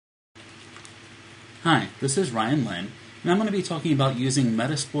Hi, this is Ryan Lynn, and I'm going to be talking about using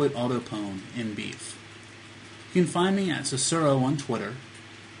Metasploit AutoPWN in BeEF. You can find me at Cicero on Twitter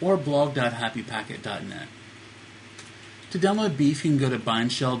or blog.happypacket.net. To download BeEF, you can go to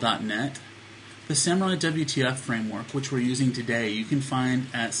bindshell.net. The Samurai WTF framework, which we're using today, you can find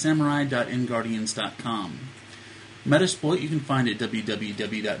at samurai.nguardians.com. Metasploit you can find at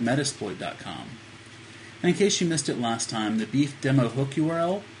www.metasploit.com. And in case you missed it last time, the BeEF demo hook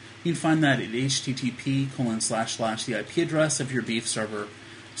URL, you can find that at http:// the IP address of your BeEF server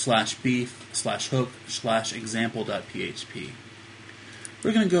 /beef/hook/example.php.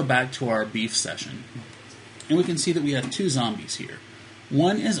 We're going to go back to our BeEF session, and we can see that we have two zombies here.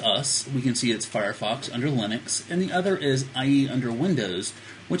 One is us, we can see it's Firefox under Linux, and the other is IE under Windows,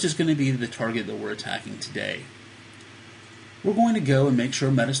 which is going to be the target that we're attacking today. We're going to go and make sure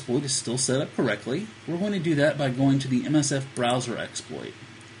Metasploit is still set up correctly. We're going to do that by going to the MSF browser exploit.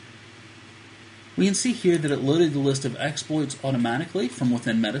 We can see here that it loaded the list of exploits automatically from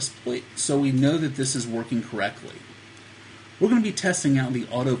within Metasploit, so we know that this is working correctly. We're going to be testing out the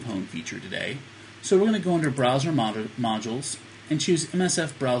AutoPWN feature today, so we're going to go under Browser Modules and choose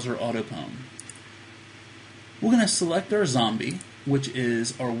MSF Browser AutoPWN. We're going to select our zombie, which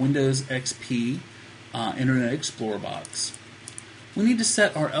is our Windows XP Internet Explorer box. We need to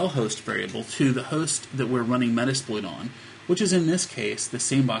set our lhost variable to the host that we're running Metasploit on, which is in this case the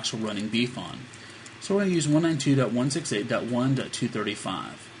same box we're running BeEF on. So we're going to use 192.168.1.235.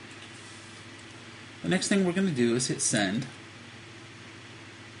 The next thing we're going to do is hit send,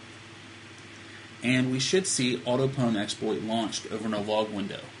 and we should see AutoPWN exploit launched over in our log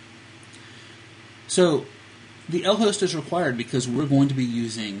window. So the lhost is required because we're going to be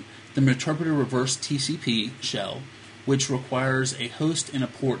using the Meterpreter Reverse TCP shell, which requires a host and a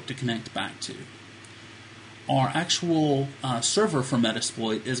port to connect back to. Our actual server for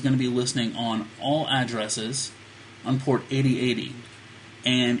Metasploit is going to be listening on all addresses on port 8080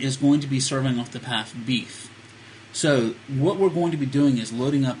 and is going to be serving off the path BeEF. So what we're going to be doing is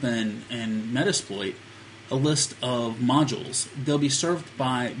loading up in Metasploit a list of modules. They'll be served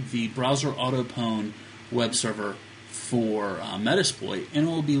by the Browser AutoPWN web server for Metasploit, and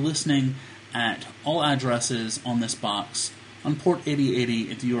it will be listening at all addresses on this box on port 8080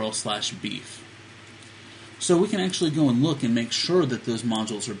 at the URL /BeEF. So we can actually go and look and make sure that those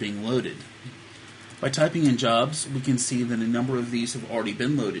modules are being loaded. By typing in jobs, we can see that a number of these have already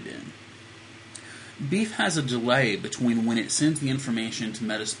been loaded in. BeEF has a delay between when it sends the information to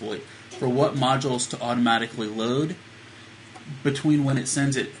Metasploit for what modules to automatically load, between when it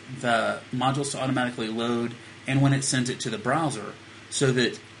sends it the modules to automatically load and when it sends it to the browser, so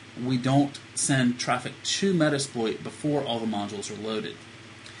that we don't send traffic to Metasploit before all the modules are loaded.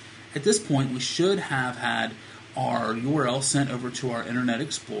 At this point, we should have had our URL sent over to our Internet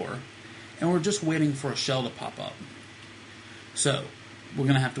Explorer, and we're just waiting for a shell to pop up. So we're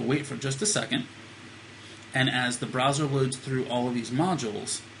going to have to wait for just a second, and as the browser loads through all of these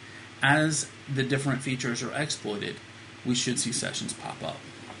modules, as the different features are exploited, we should see sessions pop up.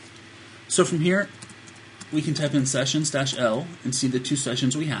 So from here, we can type in sessions-l and see the two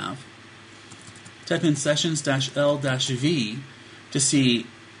sessions we have. Type in sessions-l-v to see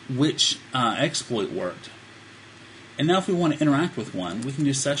which exploit worked. And now if we want to interact with one, we can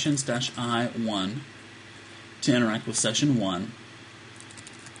do sessions-i1 to interact with session 1,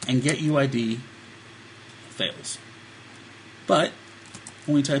 and get UID fails. But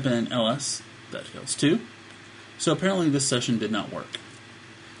when we type in ls, that fails too. So apparently this session did not work.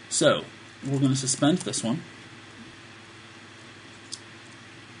 So we're going to suspend this one.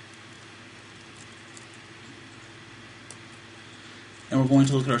 And we're going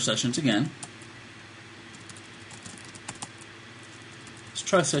to look at our sessions again. Let's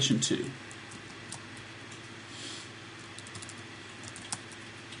try session 2.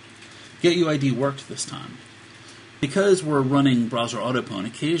 Get UID worked this time. Because we're running Browser AutoPWN,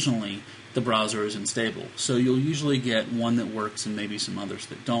 occasionally the browser is unstable. So you'll usually get one that works and maybe some others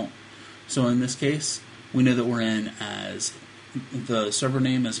that don't. So in this case, we know that we're in as the server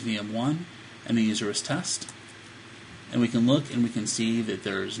name as VM1 and the user is test. And we can look and we can see that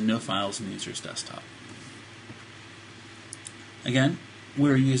there's no files in the user's desktop. Again,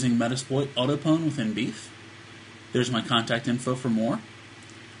 we're using Metasploit AutoPWN within BeEF. There's my contact info for more.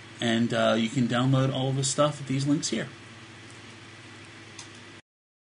 And you can download all of the stuff at these links here.